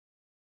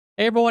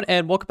Hey everyone,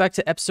 and welcome back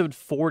to episode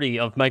 40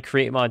 of my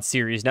Create Mod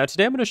series. Now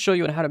today I'm going to show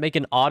you how to make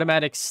an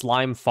automatic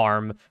slime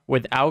farm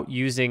without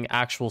using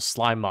actual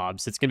slime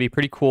mobs. It's going to be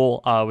pretty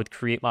cool with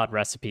Create Mod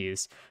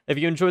recipes. If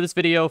you enjoy this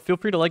video, feel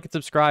free to like and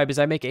subscribe as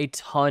I make a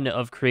ton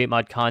of Create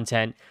Mod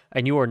content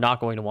and you are not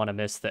going to want to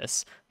miss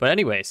this. But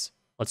anyways,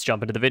 let's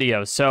jump into the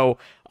video. So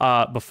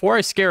before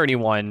I scare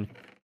anyone,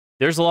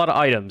 there's a lot of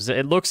items.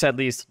 It looks at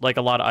least like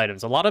a lot of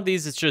items. A lot of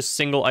these, it's just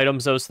single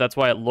items though, so that's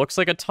why it looks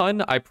like a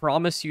ton. I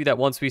promise you that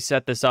once we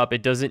set this up,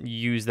 it doesn't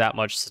use that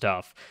much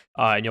stuff.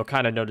 And you'll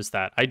kind of notice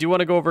that. I do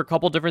want to go over a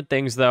couple different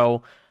things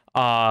though.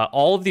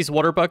 All of these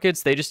water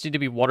buckets, they just need to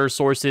be water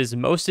sources.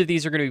 Most of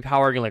these are going to be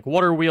powering like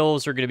water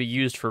wheels, are going to be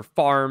used for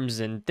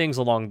farms and things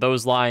along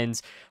those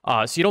lines.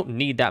 So you don't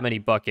need that many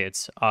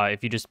buckets.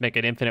 If you just make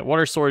an infinite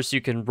water source, you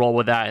can roll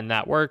with that and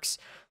that works.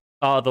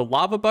 The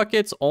lava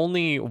buckets,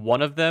 only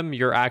one of them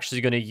you're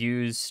actually going to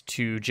use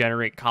to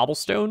generate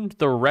cobblestone.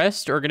 The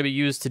rest are going to be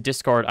used to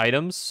discard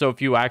items. So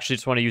if you actually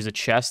just want to use a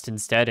chest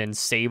instead and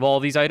save all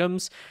these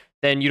items,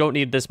 then you don't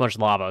need this much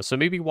lava. So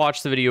maybe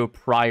watch the video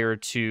prior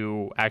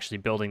to actually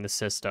building the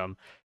system.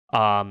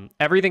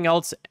 Everything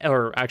else,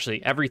 or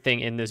actually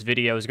everything in this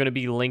video is going to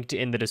be linked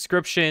in the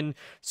description.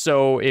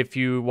 So if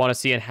you want to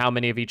see how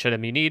many of each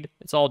item you need,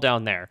 it's all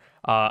down there.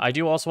 I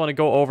do also want to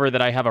go over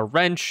that I have a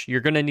wrench.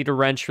 You're going to need a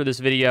wrench for this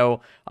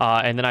video.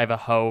 And then I have a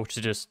hoe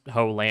to just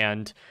hoe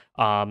land.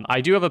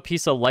 I do have a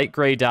piece of light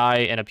gray dye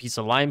and a piece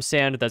of lime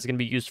sand that's going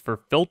to be used for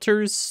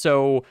filters.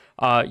 So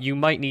you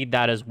might need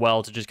that as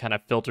well to just kind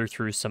of filter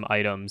through some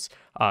items.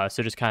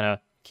 So just kind of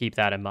keep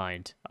that in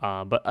mind.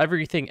 But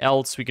everything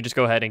else we can just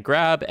go ahead and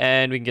grab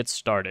and we can get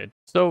started.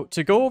 So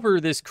to go over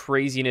this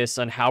craziness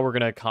on how we're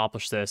going to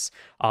accomplish this,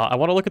 I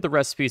want to look at the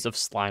recipes of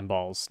slime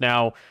balls.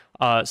 Now,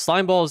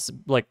 slime balls,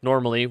 like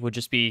normally, would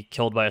just be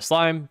killed by a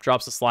slime,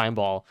 drops a slime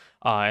ball.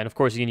 And of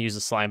course, you can use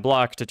a slime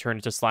block to turn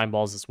into slime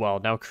balls as well.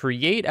 Now,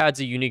 Create adds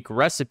a unique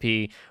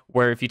recipe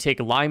where if you take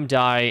lime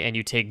dye and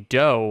you take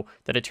dough,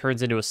 that it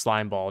turns into a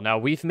slime ball. Now,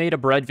 we've made a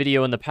bread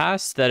video in the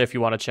past that if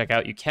you want to check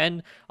out, you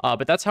can.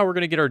 But that's how we're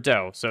going to get our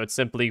dough. So it's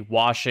simply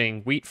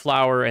washing wheat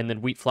flour, and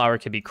then wheat flour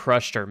can be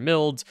crushed or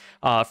milled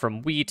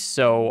from wheat.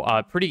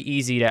 So pretty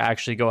easy to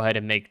actually go ahead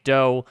and make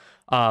dough.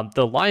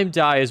 The lime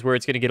dye is where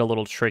it's going to get a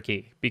little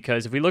tricky,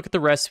 because if we look at the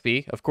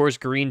recipe, of course,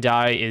 green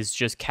dye is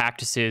just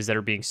cactuses that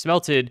are being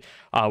smelted,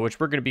 which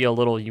we're going to be a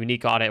little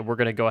unique on it. We're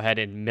going to go ahead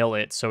and mill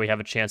it so we have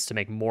a chance to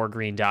make more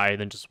green dye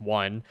than just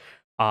one.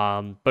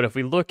 But if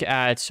we look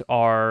at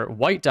our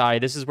white dye,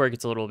 this is where it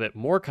gets a little bit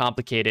more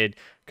complicated,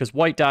 because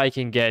white dye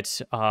can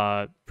get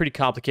pretty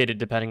complicated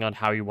depending on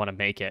how you want to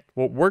make it.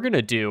 What we're going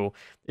to do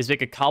is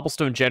make a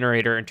cobblestone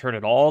generator and turn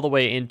it all the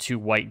way into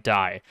white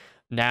dye.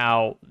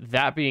 Now,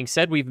 that being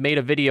said, we've made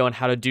a video on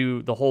how to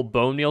do the whole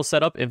bone meal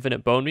setup,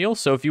 infinite bone meal.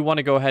 So if you want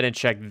to go ahead and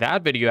check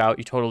that video out,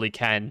 you totally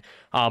can.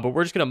 But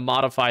we're just going to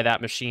modify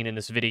that machine in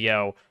this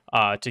video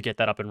to get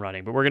that up and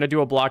running. But we're going to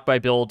do a block by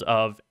build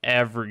of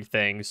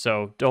everything.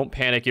 So don't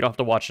panic. You don't have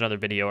to watch another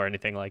video or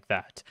anything like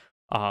that.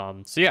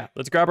 So yeah,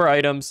 let's grab our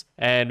items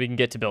and we can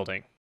get to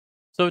building.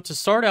 So to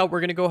start out, we're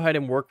going to go ahead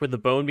and work with the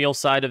bone meal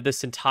side of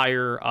this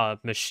entire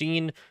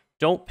machine.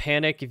 Don't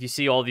panic if you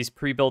see all these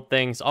pre-built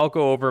things. I'll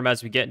go over them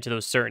as we get into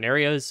those certain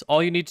areas.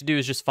 All you need to do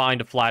is just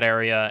find a flat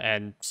area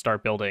and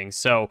start building.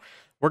 So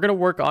we're going to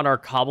work on our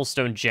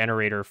cobblestone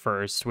generator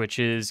first, which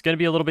is going to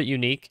be a little bit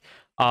unique.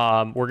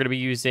 We're going to be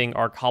using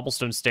our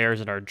cobblestone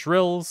stairs and our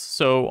drills.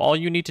 So all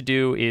you need to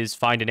do is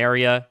find an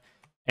area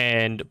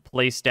and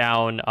place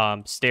down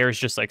stairs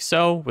just like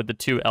so, with the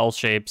two L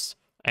shapes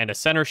and a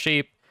center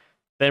shape.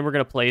 Then we're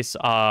going to place,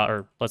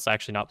 or let's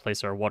actually not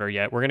place our water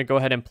yet. We're going to go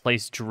ahead and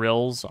place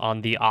drills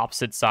on the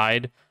opposite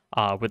side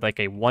with like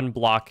a 1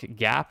 block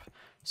gap.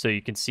 So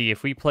you can see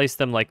if we place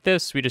them like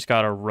this, we just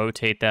got to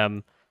rotate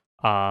them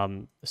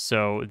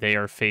so they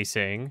are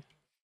facing,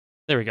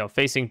 there we go,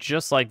 facing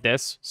just like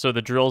this. So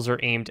the drills are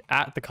aimed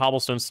at the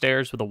cobblestone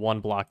stairs with a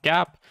 1 block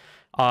gap.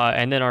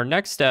 And then our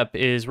next step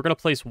is we're going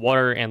to place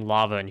water and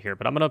lava in here.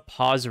 But I'm going to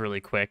pause really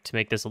quick to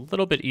make this a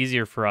little bit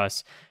easier for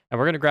us. And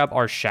we're going to grab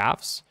our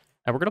shafts.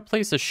 And we're going to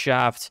place a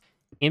shaft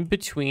in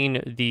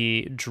between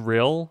the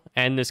drill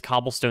and this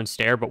cobblestone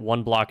stair, but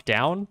 1 block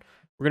down.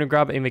 We're going to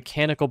grab a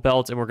mechanical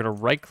belt and we're going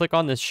to right click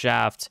on this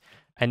shaft.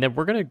 And then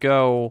we're going to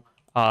go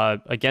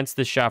against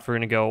this shaft. We're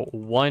going to go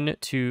 1,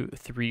 2,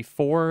 3,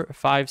 4,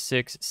 5,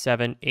 6,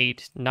 7,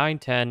 8, 9,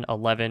 10,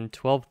 11,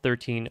 12,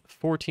 13,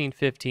 14,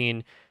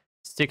 15,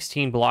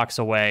 16 blocks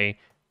away.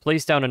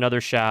 Place down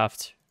another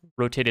shaft,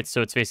 rotate it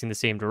so it's facing the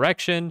same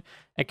direction,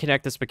 and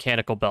connect this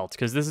mechanical belt,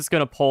 because this is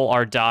going to pull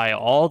our dye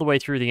all the way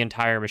through the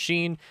entire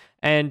machine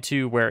and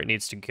to where it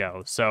needs to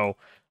go. So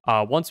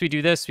once we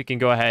do this, we can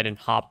go ahead and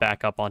hop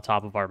back up on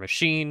top of our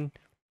machine.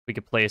 We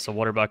could place a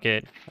water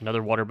bucket,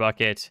 another water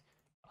bucket,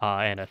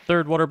 and a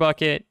third water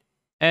bucket,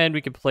 and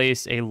we could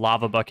place a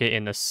lava bucket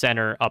in the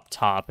center up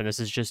top, and this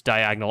is just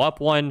diagonal up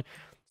one,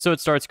 so it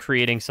starts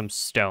creating some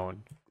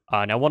stone.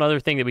 Now, one other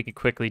thing that we could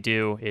quickly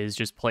do is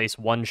just place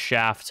 1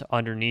 shaft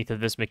underneath of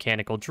this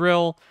mechanical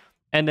drill,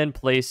 and then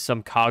place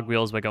some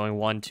cogwheels by going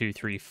 1, 2,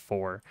 3,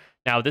 4.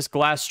 Now, this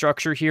glass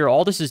structure here,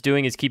 all this is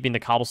doing is keeping the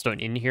cobblestone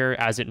in here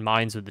as it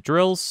mines with the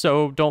drills,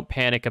 so don't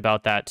panic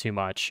about that too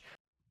much.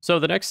 So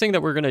the next thing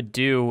that we're going to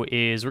do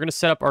is we're going to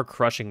set up our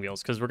crushing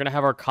wheels, because we're going to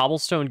have our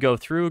cobblestone go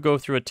through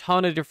a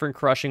ton of different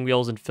crushing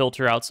wheels and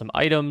filter out some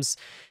items.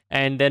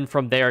 And then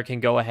from there, it can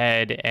go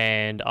ahead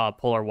and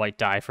pull our white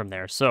dye from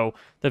there. So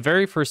the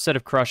very first set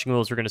of crushing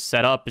wheels we're going to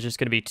set up is just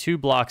going to be 2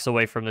 blocks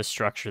away from this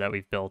structure that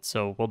we've built.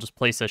 So we'll just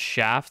place a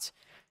shaft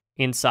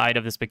inside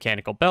of this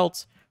mechanical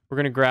belt. We're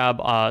going to grab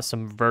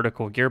some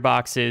vertical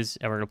gearboxes,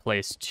 and we're going to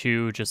place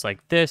 2 just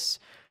like this.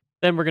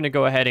 Then we're going to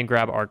go ahead and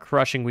grab our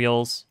crushing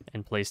wheels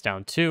and place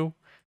down 2.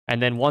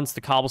 And then once the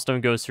cobblestone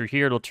goes through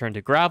here, it'll turn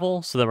to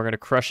gravel. So then we're going to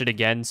crush it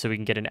again so we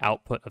can get an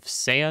output of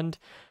sand.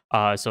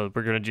 So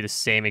we're going to do the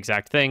same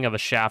exact thing of a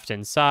shaft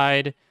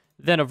inside,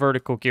 then a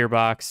vertical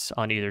gearbox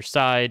on either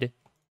side,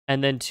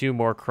 and then 2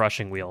 more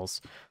crushing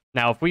wheels.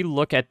 Now, if we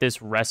look at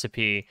this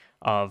recipe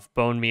of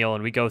bone meal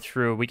and we go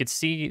through, we could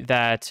see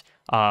that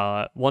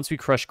once we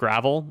crush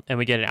gravel and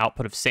we get an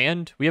output of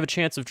sand, we have a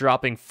chance of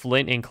dropping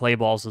flint and clay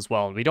balls as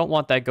well. And we don't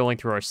want that going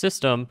through our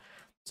system,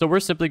 so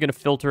we're simply going to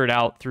filter it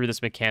out through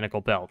this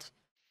mechanical belt.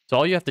 So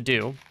all you have to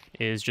do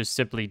is just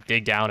simply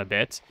dig down a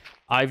bit.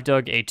 I've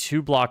dug a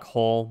 2-block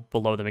hole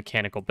below the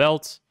mechanical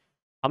belt.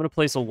 I'm going to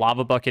place a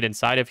lava bucket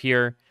inside of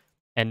here,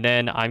 and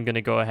then I'm going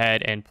to go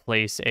ahead and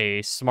place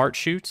a smart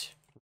chute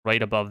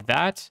right above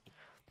that.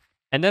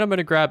 And then I'm going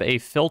to grab a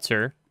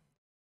filter,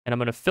 and I'm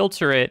going to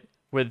filter it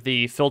with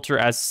the filter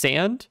as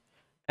sand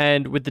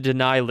and with the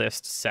deny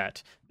list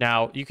set.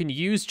 Now, you can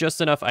use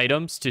just enough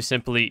items to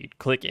simply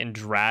click and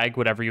drag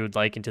whatever you would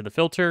like into the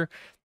filter,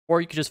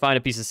 or you can just find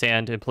a piece of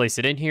sand and place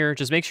it in here.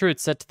 Just make sure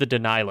it's set to the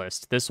deny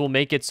list. This will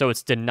make it so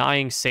it's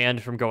denying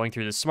sand from going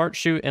through the smart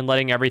chute and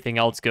letting everything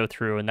else go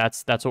through, and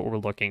that's what we're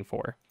looking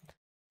for.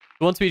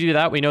 Once we do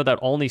that, we know that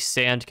only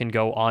sand can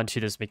go onto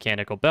this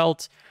mechanical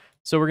belt.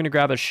 So we're going to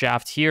grab a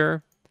shaft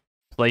here,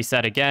 place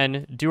that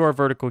again, do our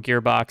vertical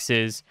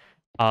gearboxes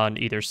on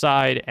either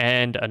side,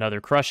 and another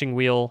crushing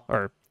wheel,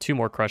 or 2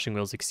 more crushing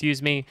wheels,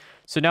 excuse me.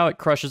 So now it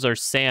crushes our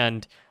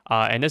sand,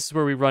 and this is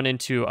where we run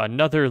into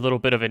another little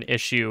bit of an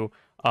issue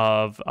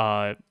of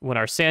when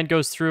our sand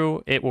goes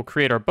through, it will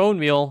create our bone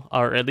meal,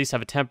 or at least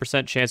have a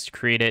 10% chance to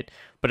create it,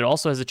 but it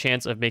also has a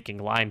chance of making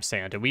lime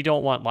sand, and we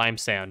don't want lime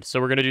sand. So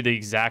we're going to do the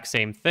exact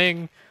same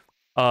thing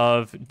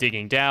of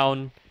digging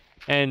down,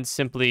 and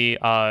simply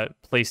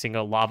placing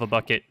a lava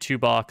bucket 2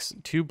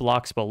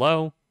 blocks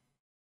below,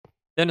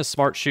 then a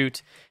smart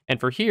chute. And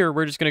for here,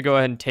 we're just going to go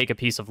ahead and take a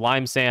piece of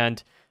lime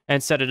sand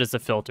and set it as a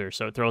filter.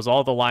 So it throws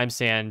all the lime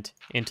sand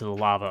into the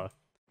lava.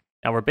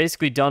 Now we're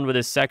basically done with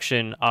this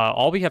section.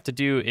 All we have to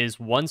do is,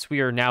 once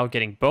we are now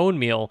getting bone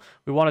meal,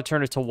 we want to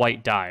turn it to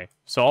white dye.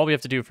 So all we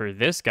have to do for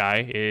this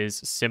guy is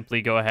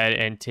simply go ahead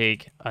and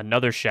take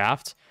another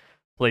shaft,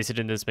 place it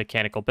in this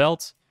mechanical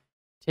belt,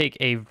 take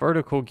a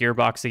vertical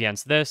gearbox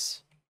against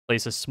this,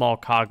 place a small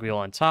cogwheel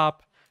on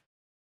top,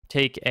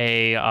 take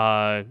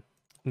a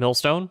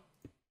millstone,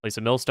 place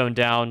a millstone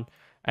down,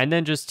 and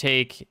then just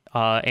take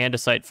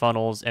andesite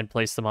funnels and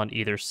place them on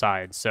either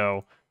side.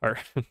 So, or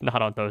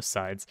not on those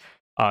sides,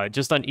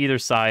 just on either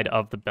side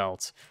of the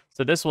belt.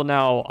 So this will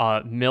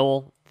now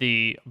mill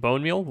the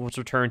bone meal, which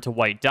will turn to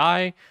white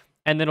dye,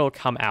 and then it'll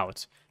come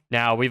out.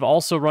 Now, we've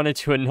also run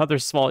into another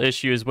small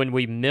issue, is when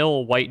we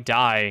mill white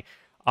dye,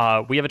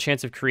 we have a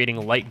chance of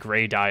creating light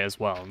gray dye as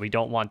well. We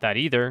don't want that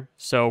either.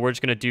 So we're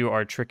just going to do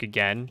our trick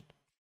again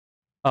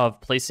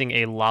of placing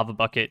a lava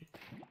bucket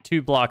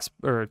 2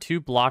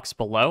 blocks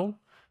below,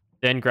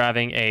 then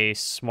grabbing a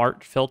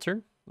smart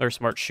filter, or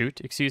smart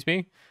chute, excuse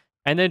me,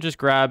 and then just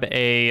grab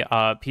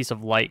a piece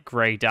of light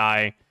gray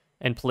dye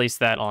and place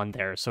that on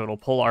there. So it'll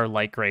pull our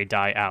light gray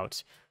dye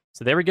out.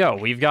 So there we go.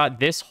 We've got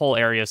this whole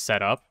area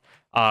set up.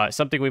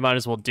 Something we might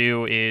as well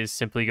do is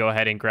simply go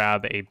ahead and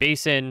grab a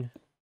basin,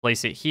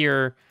 place it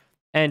here,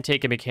 and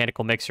take a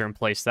mechanical mixer and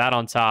place that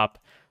on top.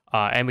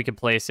 And we can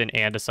place an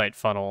andesite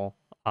funnel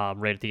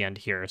right at the end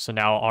here. So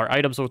now our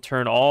items will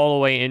turn all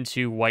the way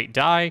into white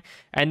dye,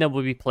 and then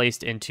will be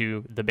placed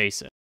into the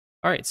basin.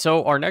 All right,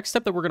 so our next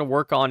step that we're going to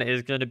work on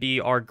is going to be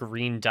our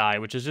green dye,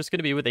 which is just going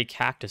to be with a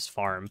cactus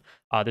farm.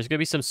 There's going to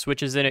be some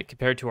switches in it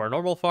compared to our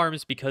normal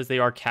farms because they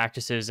are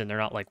cactuses and they're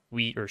not like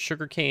wheat or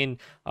sugarcane,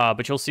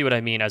 but you'll see what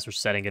I mean as we're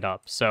setting it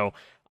up. So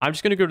I'm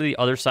just going to go to the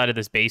other side of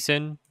this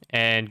basin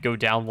and go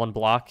down 1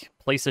 block,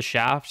 place a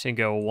shaft, and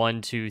go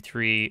 1, 2,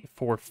 3,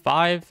 4,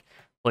 5,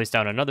 place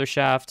down another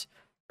shaft,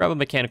 grab a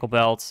mechanical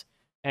belt,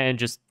 and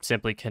just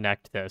simply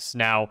connect this.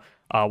 Now,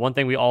 one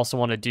thing we also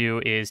want to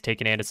do is take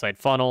an andesite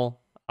funnel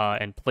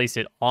and place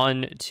it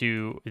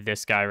onto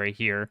this guy right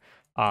here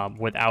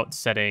without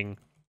setting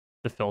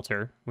the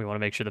filter. We want to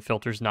make sure the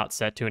filter's not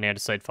set to an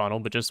andesite funnel,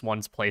 but just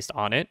one's placed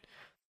on it.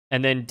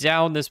 And then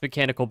down this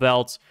mechanical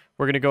belt,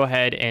 we're going to go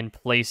ahead and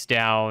place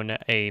down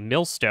a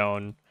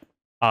millstone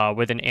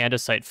with an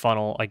andesite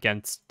funnel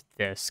against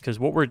this. Because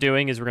what we're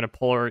doing is we're going to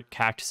pull our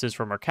cactuses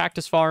from our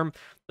cactus farm.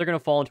 They're going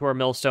to fall into our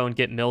millstone,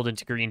 get milled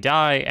into green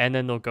dye, and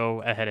then they'll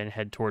go ahead and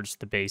head towards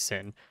the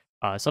basin.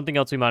 Something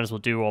else we might as well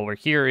do while we're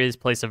here is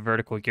place a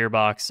vertical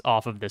gearbox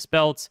off of this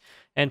belt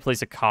and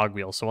place a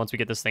cogwheel. So once we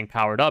get this thing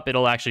powered up,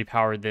 it'll actually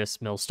power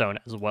this millstone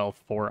as well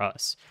for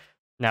us.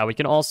 Now we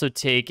can also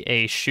take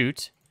a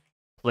chute,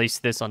 place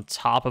this on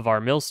top of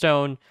our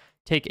millstone,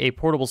 take a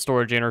portable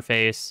storage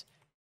interface,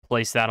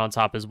 place that on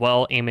top as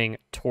well, aiming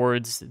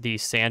towards the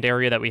sand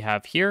area that we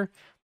have here.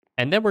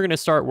 And then we're going to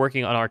start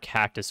working on our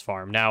cactus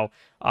farm. Now,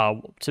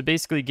 to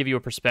basically give you a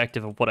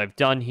perspective of what I've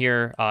done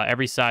here,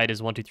 every side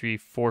is 1, 2, 3,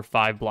 4,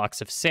 5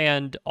 blocks of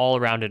sand all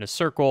around in a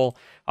circle.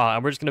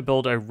 And we're just going to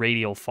build a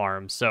radial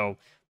farm. So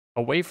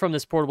away from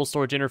this portable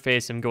storage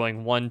interface, I'm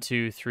going 1,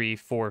 2, 3,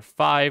 4,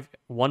 5,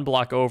 1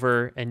 block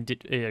over and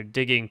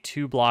digging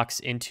 2 blocks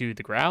into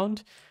the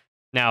ground.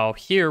 Now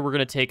here, we're going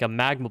to take a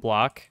magma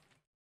block,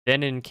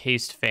 then an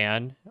encased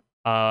fan,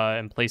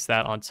 and place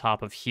that on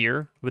top of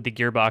here with the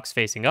gearbox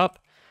facing up.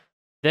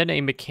 Then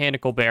a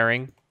mechanical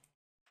bearing.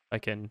 If I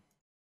can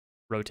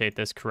rotate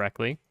this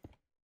correctly.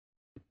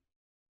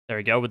 There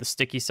we go, with the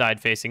sticky side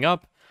facing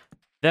up.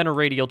 Then a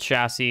radial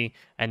chassis.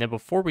 And then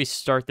before we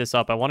start this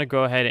up, I want to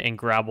go ahead and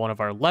grab one of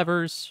our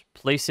levers,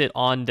 place it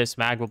on this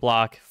magma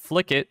block,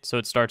 flick it so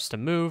it starts to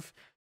move.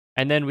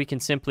 And then we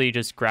can simply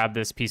just grab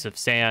this piece of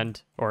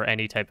sand or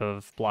any type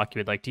of block you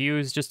would like to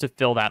use just to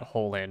fill that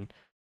hole in.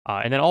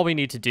 And then all we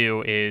need to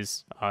do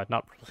is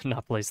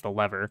not place the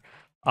lever.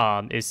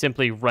 Is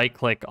simply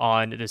right-click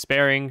on this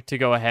bearing to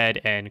go ahead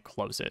and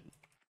close it.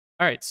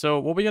 All right, so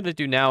what we got to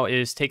do now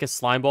is take a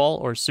slime ball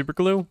or super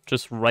glue,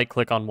 just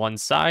right-click on one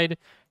side.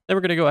 Then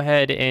we're going to go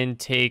ahead and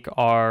take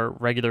our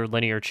regular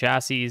linear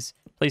chassis,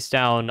 place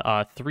down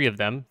 3 of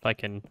them, if I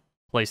can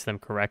place them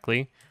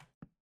correctly,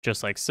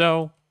 just like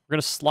so. We're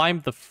going to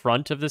slime the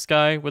front of this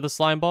guy with a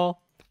slime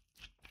ball.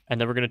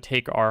 And then we're going to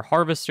take our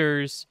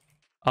harvesters,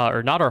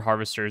 or not our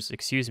harvesters,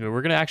 excuse me.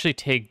 We're going to actually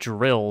take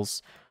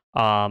drills,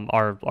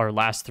 our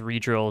last 3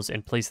 drills,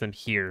 and place them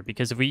here,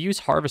 because if we use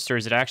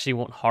harvesters, it actually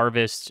won't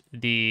harvest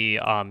the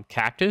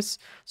cactus.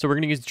 So we're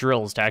going to use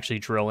drills to actually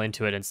drill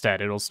into it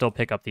instead. It'll still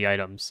pick up the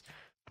items.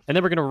 And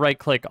then we're going to right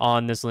click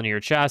on this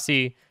linear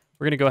chassis.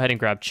 We're going to go ahead and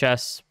grab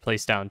chests,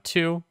 place down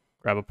 2,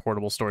 grab a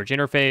portable storage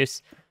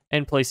interface,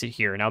 and place it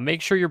here. Now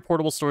make sure your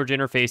portable storage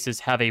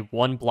interfaces have a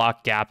 1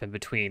 block gap in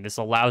between. This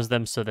allows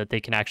them so that they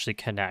can actually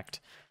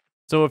connect.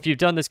 So if you've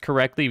done this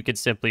correctly, you could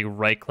simply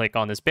right-click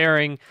on this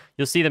bearing.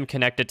 You'll see them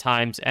connect at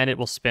times, and it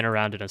will spin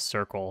around in a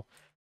circle.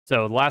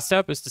 So the last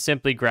step is to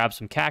simply grab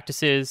some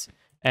cactuses,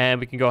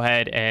 and we can go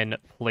ahead and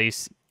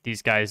place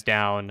these guys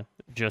down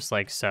just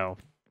like so.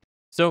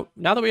 So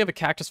now that we have a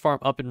cactus farm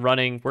up and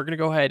running, we're going to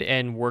go ahead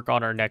and work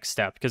on our next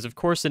step. Because of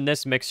course, in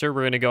this mixer,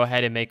 we're going to go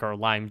ahead and make our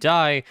lime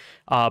dye,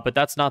 but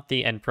that's not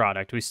the end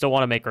product. We still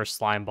want to make our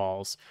slime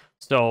balls.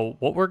 So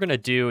what we're going to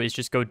do is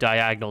just go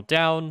diagonal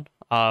down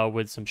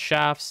with some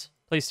shafts.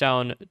 Place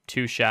down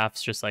 2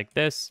 shafts just like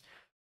this,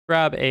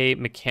 grab a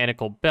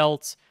mechanical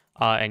belt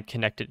and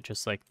connect it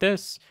just like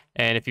this.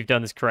 And if you've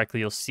done this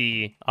correctly, you'll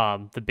see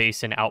the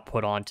basin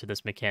output onto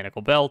this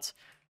mechanical belt.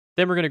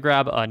 Then we're going to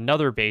grab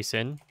another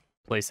basin,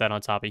 place that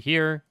on top of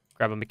here,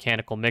 grab a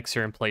mechanical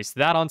mixer and place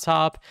that on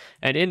top.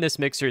 And in this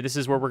mixer, this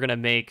is where we're going to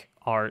make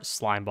our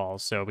slime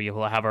balls. So we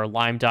will have our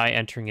lime dye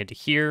entering into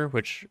here,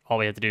 which all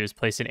we have to do is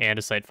place an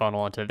andesite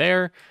funnel onto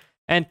there.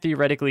 And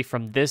theoretically,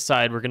 from this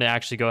side, we're going to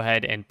actually go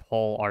ahead and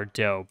pull our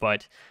dough.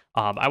 But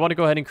I want to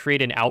go ahead and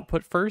create an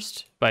output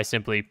first by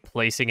simply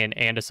placing an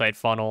andesite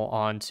funnel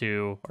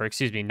onto, or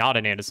excuse me, not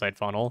an andesite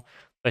funnel,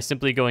 by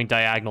simply going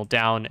diagonal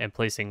down and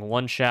placing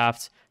 1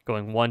 shaft,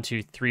 going 1,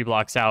 2, 3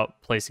 blocks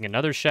out, placing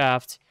another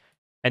shaft,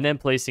 and then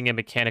placing a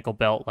mechanical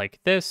belt like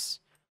this.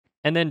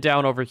 And then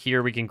down over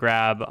here, we can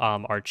grab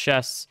our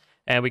chests.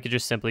 And we could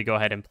just simply go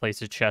ahead and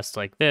place a chest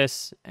like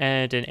this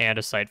and an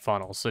andesite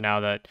funnel. So now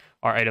that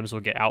our items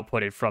will get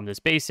outputted from this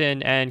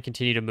basin and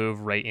continue to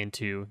move right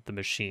into the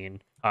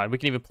machine. We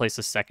can even place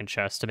a second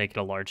chest to make it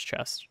a large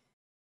chest.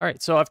 All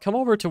right, so I've come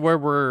over to where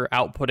we're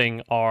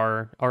outputting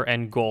our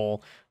end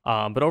goal.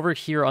 But over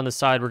here on the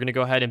side, we're going to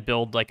go ahead and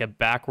build like a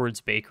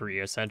backwards bakery,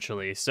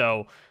 essentially.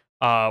 So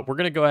we're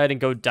going to go ahead and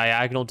go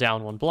diagonal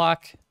down 1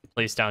 block,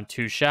 place down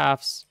 2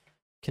 shafts,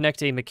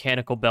 connect a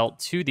mechanical belt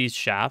to these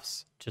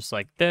shafts, just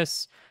like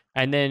this.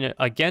 And then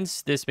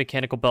against this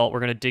mechanical belt, we're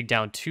going to dig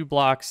down 2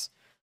 blocks,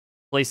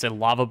 place a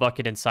lava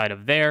bucket inside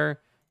of there.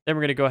 Then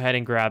we're going to go ahead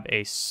and grab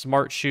a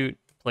smart chute,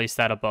 place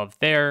that above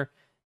there,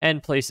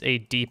 and place a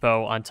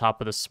depot on top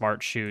of the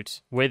smart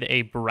chute with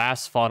a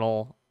brass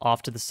funnel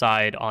off to the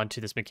side onto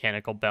this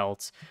mechanical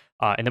belt.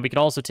 And then we can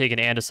also take an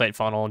andesite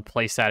funnel and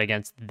place that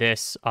against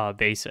this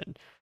basin.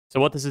 So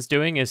what this is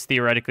doing is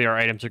theoretically our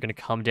items are going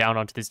to come down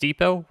onto this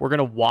depot. We're going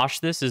to wash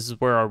this. This is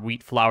where our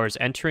wheat flour is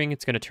entering.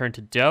 It's going to turn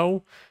to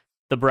dough.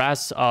 The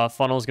brass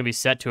funnel is going to be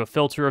set to a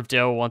filter of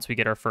dough once we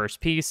get our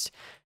first piece.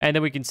 And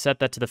then we can set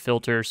that to the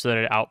filter so that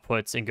it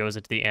outputs and goes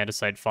into the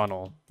andesite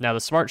funnel. Now the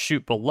smart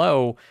chute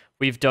below,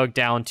 we've dug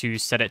down to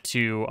set it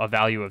to a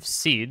value of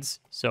seeds.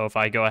 So if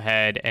I go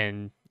ahead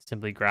and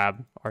simply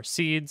grab our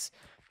seeds,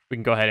 we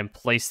can go ahead and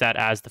place that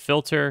as the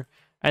filter.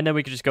 And then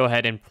we can just go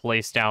ahead and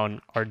place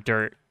down our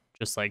dirt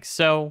just like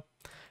so.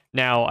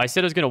 Now, I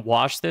said I was going to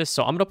wash this,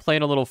 so I'm going to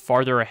plan a little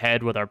farther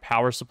ahead with our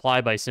power supply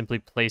by simply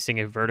placing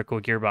a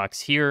vertical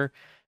gearbox here.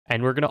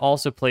 And we're going to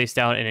also place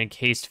down an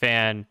encased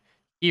fan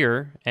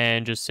here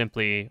and just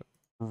simply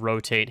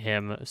rotate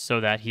him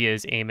so that he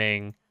is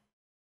aiming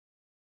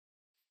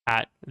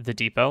at the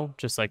depot,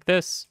 just like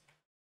this.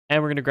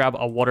 And we're going to grab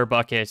a water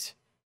bucket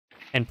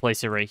and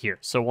place it right here.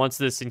 So once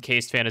this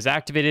encased fan is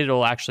activated,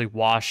 it'll actually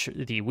wash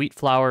the wheat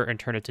flour and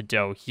turn it to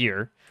dough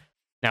here.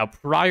 Now,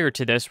 prior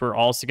to this, we're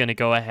also going to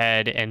go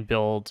ahead and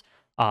build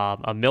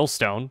a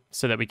millstone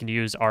so that we can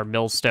use our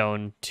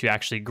millstone to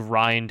actually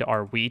grind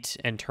our wheat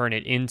and turn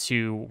it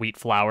into wheat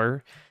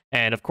flour.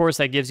 And of course,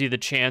 that gives you the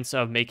chance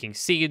of making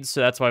seeds. So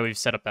that's why we've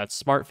set up that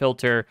smart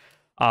filter.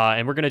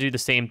 And we're going to do the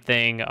same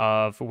thing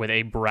with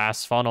a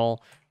brass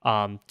funnel,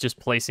 just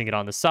placing it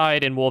on the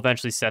side. And we'll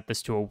eventually set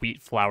this to a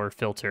wheat flour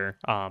filter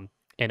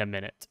in a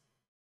minute.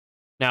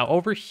 Now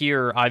over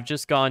here, I've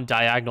just gone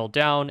diagonal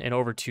down and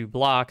over 2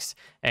 blocks,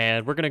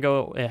 and we're going to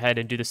go ahead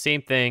and do the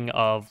same thing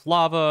of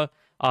lava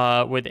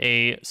with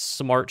a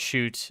smart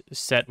chute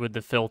set with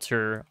the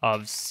filter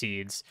of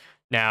seeds.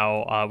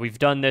 Now, we've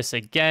done this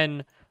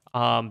again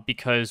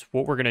because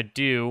what we're going to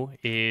do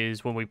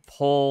is when we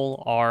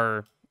pull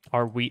our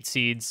wheat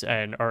seeds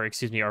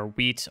our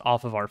wheat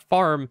off of our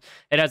farm,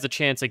 it has a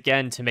chance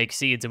again to make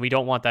seeds, and we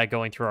don't want that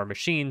going through our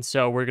machine,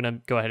 so we're going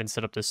to go ahead and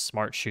set up this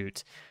smart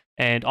chute.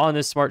 And on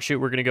this smart chute,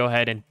 we're going to go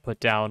ahead and put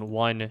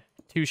down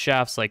 2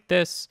 shafts like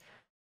this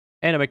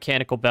and a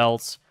mechanical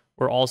belt.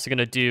 We're also going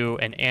to do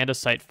an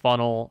andesite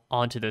funnel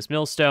onto this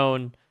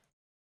millstone,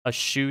 a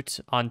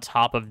chute on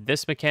top of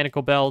this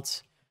mechanical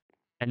belt,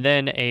 and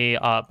then a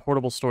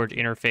portable storage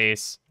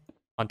interface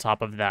on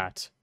top of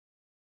that.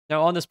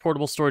 Now on this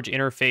portable storage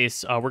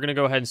interface, we're going to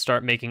go ahead and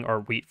start making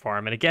our wheat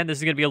farm. And again, this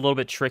is going to be a little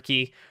bit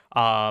tricky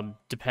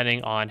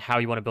depending on how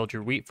you want to build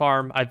your wheat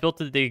farm. I've built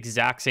it the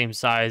exact same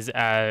size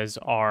as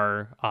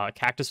our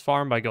cactus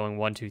farm by going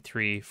 1, 2,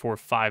 3, 4,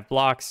 5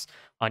 blocks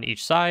on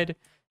each side.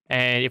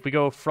 And if we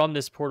go from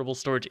this portable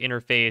storage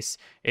interface,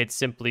 it's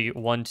simply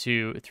 1,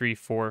 2, 3,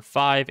 4,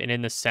 5. And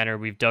in the center,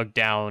 we've dug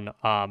down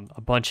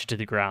a bunch into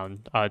the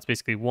ground. It's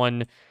basically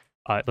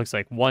it looks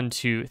like 1,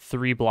 2,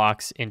 3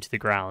 blocks into the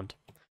ground.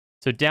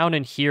 So down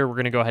in here, we're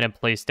going to go ahead and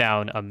place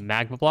down a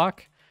magma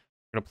block.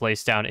 We're going to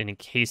place down an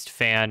encased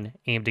fan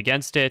aimed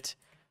against it,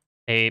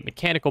 a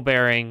mechanical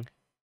bearing,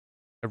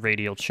 a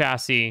radial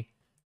chassis.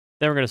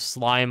 Then we're going to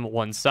slime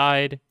one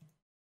side,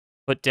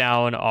 put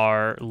down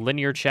our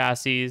linear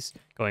chassis,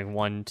 going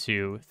 1,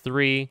 2,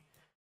 3.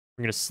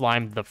 We're going to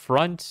slime the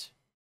front,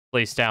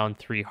 place down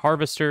 3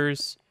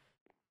 harvesters.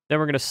 Then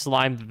we're going to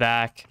slime the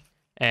back,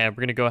 and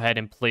we're going to go ahead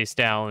and place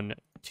down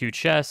 2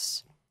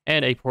 chests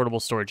and a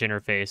portable storage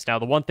interface. Now,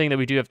 the one thing that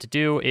we do have to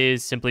do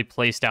is simply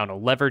place down a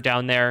lever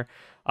down there.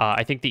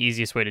 I think the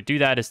easiest way to do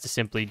that is to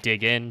simply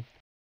dig in.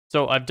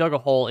 So I've dug a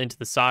hole into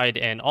the side,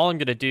 and all I'm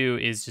going to do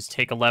is just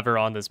take a lever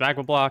on this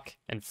magma block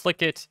and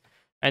flick it.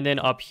 And then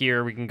up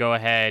here, we can go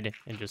ahead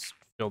and just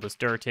fill this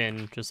dirt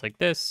in just like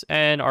this,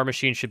 and our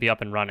machine should be up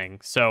and running.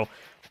 So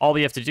all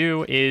we have to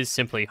do is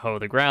simply hoe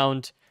the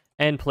ground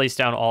and place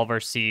down all of our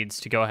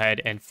seeds to go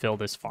ahead and fill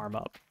this farm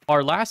up.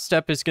 Our last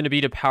step is going to be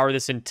to power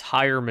this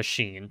entire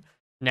machine.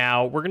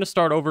 Now, we're going to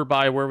start over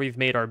by where we've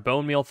made our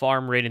bone meal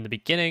farm right in the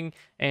beginning,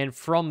 and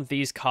from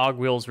these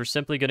cogwheels, we're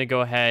simply going to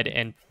go ahead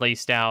and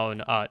place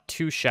down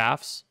 2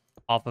 shafts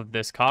off of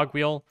this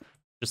cogwheel,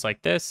 just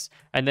like this.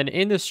 And then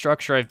in the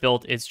structure I've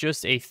built, it's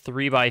just a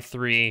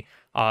 3x3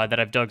 that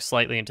I've dug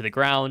slightly into the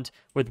ground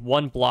with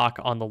 1 block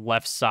on the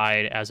left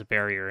side as a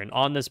barrier. And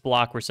on this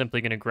block, we're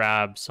simply going to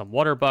grab some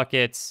water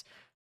buckets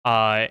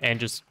and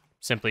just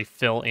simply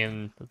fill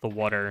in the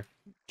water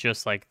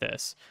just like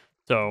this.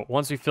 So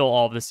once we fill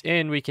all of this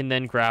in, we can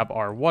then grab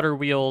our water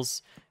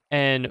wheels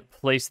and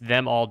place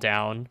them all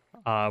down,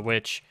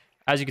 which,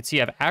 as you can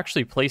see, I've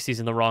actually placed these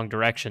in the wrong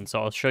direction.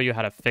 So I'll show you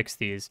how to fix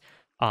these.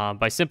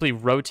 By simply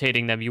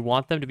rotating them, you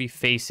want them to be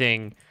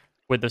facing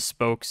with the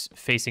spokes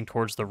facing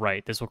towards the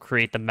right. This will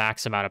create the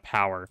max amount of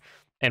power.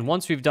 And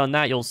once we've done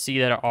that, you'll see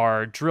that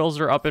our drills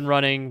are up and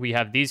running. We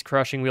have these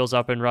crushing wheels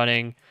up and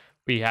running.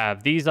 We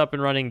have these up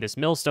and running. This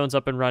millstone's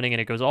up and running,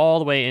 and it goes all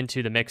the way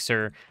into the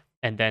mixer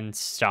and then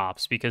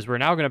stops, because we're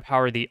now going to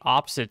power the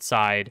opposite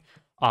side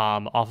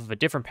off of a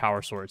different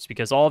power source,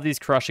 because all of these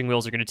crushing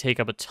wheels are going to take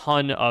up a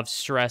ton of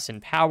stress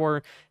and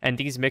power, and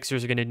these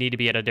mixers are going to need to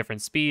be at a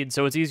different speed,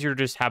 so it's easier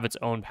to just have its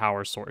own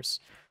power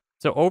source.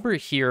 So over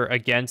here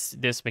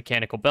against this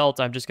mechanical belt,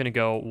 I'm just going to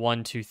go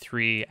 1, 2,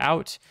 3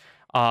 out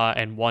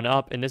and 1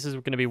 up, and this is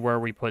going to be where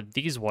we put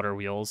these water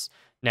wheels.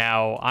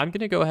 Now, I'm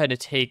going to go ahead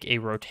and take a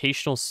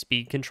rotational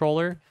speed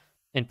controller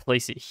and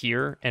place it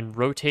here and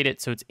rotate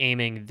it so it's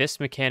aiming this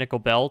mechanical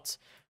belt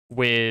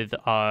with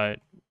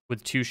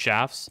 2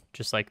 shafts,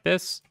 just like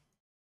this.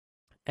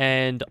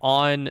 And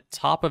on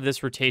top of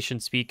this rotation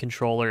speed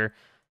controller,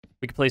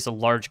 we can place a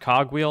large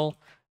cogwheel.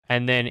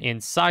 And then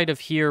inside of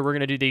here, we're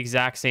going to do the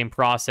exact same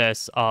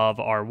process of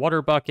our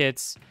water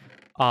buckets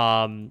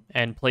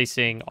and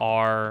placing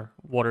our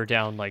water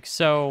down like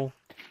so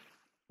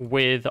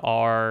with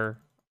our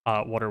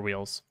water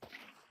wheels,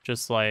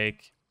 just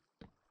like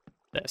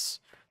this.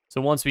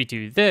 So once we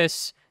do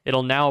this,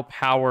 it'll now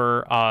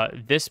power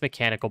this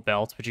mechanical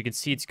belt, but you can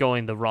see it's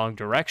going the wrong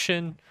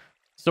direction.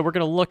 So we're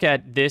going to look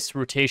at this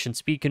rotation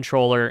speed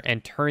controller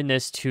and turn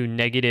this to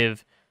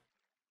negative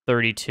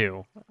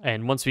 32.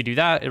 And once we do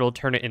that, it'll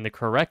turn it in the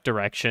correct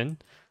direction.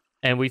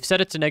 And we've set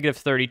it to negative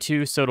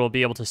 32, so it'll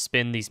be able to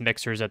spin these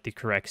mixers at the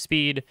correct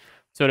speed.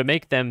 So to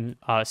make them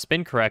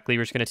spin correctly,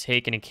 we're just going to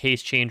take an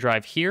encased chain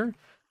drive here,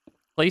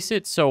 place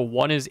it so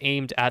one is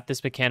aimed at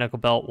this mechanical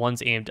belt,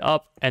 one's aimed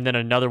up, and then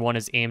another one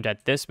is aimed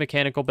at this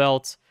mechanical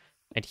belt.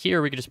 And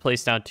here we can just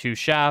place down 2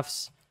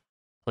 shafts,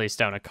 place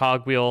down a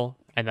cogwheel,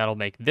 and that'll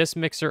make this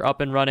mixer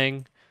up and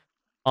running.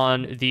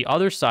 On the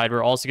other side,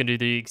 we're also going to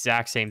do the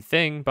exact same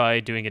thing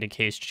by doing an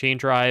encased chain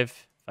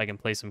drive. If I can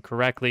place them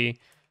correctly,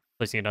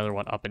 placing another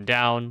one up and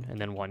down, and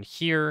then one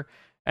here.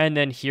 And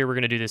then here we're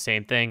going to do the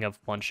same thing of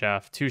 1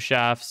 shaft, 2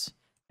 shafts,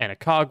 and a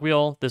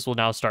cogwheel. This will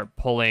now start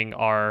pulling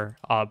our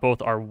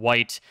both our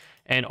white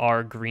and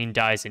our green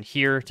dyes in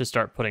here to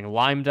start putting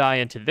lime dye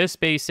into this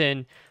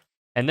basin.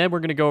 And then we're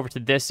going to go over to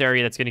this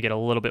area that's going to get a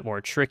little bit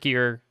more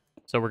trickier.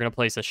 So we're going to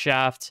place a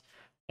shaft,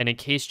 an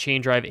encased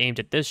chain drive aimed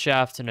at this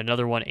shaft, and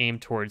another one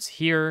aimed towards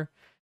here.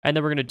 And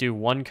then we're going to do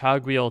 1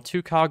 cogwheel,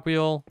 2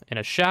 cogwheel, and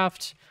a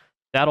shaft.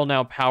 That'll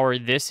now power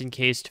this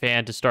encased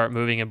fan to start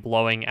moving and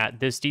blowing at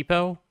this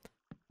depot.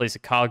 Place a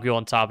cogwheel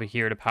on top of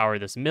here to power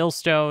this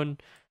millstone.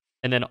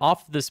 And then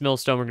off of this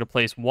millstone, we're going to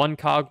place 1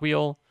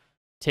 cogwheel,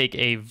 take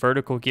a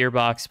vertical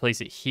gearbox, place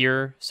it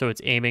here so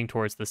it's aiming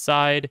towards the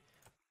side.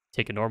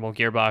 Take a normal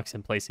gearbox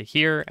and place it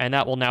here, and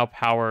that will now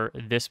power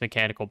this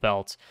mechanical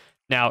belt.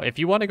 Now, if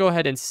you want to go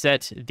ahead and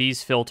set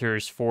these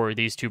filters for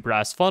these 2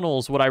 brass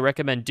funnels, what I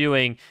recommend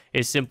doing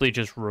is simply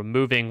just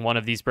removing one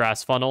of these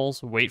brass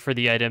funnels, wait for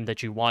the item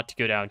that you want to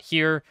go down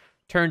here,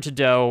 turn to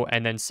dough,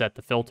 and then set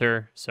the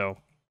filter. So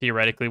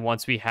theoretically,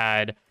 once we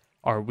had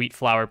our wheat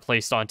flour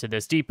placed onto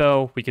this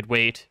depot, we could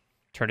wait,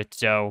 turn it to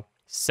dough,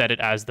 set it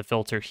as the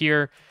filter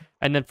here,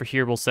 and then for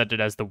here, we'll set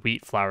it as the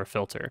wheat flour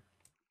filter.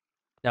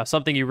 Now,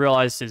 something you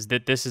realize is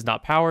that this is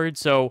not powered,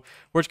 so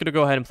we're just going to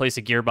go ahead and place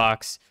a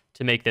gearbox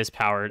to make this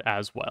powered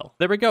as well.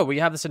 There we go. We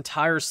have this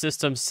entire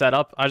system set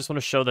up. I just want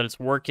to show that it's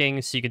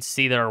working so you can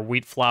see that our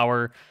wheat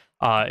flour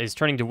is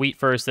turning to wheat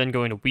first, then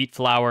going to wheat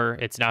flour.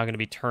 It's now going to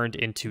be turned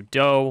into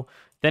dough.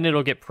 Then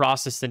it'll get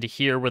processed into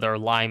here with our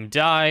lime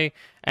dye,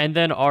 and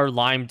then our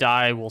lime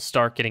dye will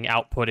start getting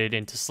outputted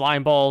into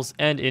slime balls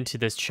and into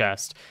this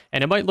chest.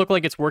 And it might look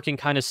like it's working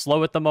kind of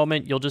slow at the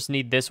moment. You'll just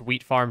need this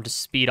wheat farm to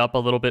speed up a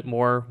little bit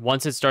more.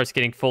 Once it starts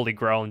getting fully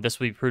grown, this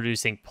will be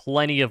producing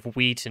plenty of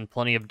wheat and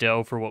plenty of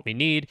dough for what we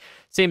need.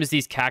 Same as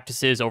these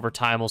cactuses, over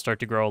time will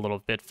start to grow a little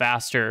bit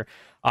faster.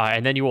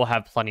 And then you will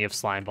have plenty of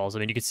slime balls. I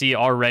mean, you can see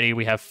already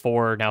we have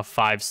 4, now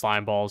 5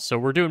 slime balls. So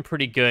we're doing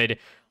pretty good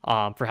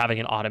for having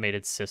an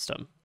automated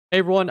system. Hey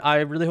everyone, I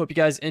really hope you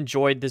guys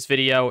enjoyed this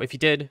video. If you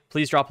did,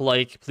 please drop a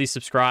like, please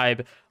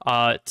subscribe.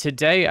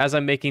 Today, as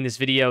I'm making this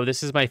video,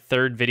 this is my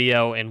 3rd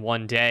video in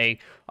one day.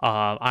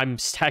 I'm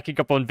stacking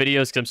up on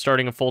videos because I'm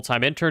starting a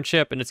full-time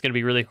internship and it's going to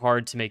be really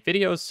hard to make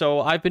videos.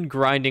 So I've been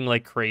grinding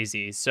like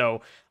crazy.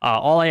 So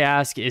all I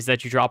ask is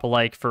that you drop a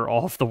like for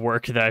all of the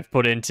work that I've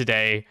put in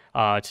today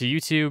to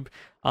YouTube.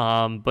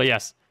 But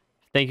yes,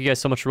 thank you guys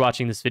so much for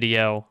watching this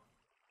video,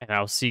 and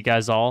I'll see you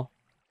guys all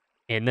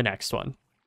in the next one.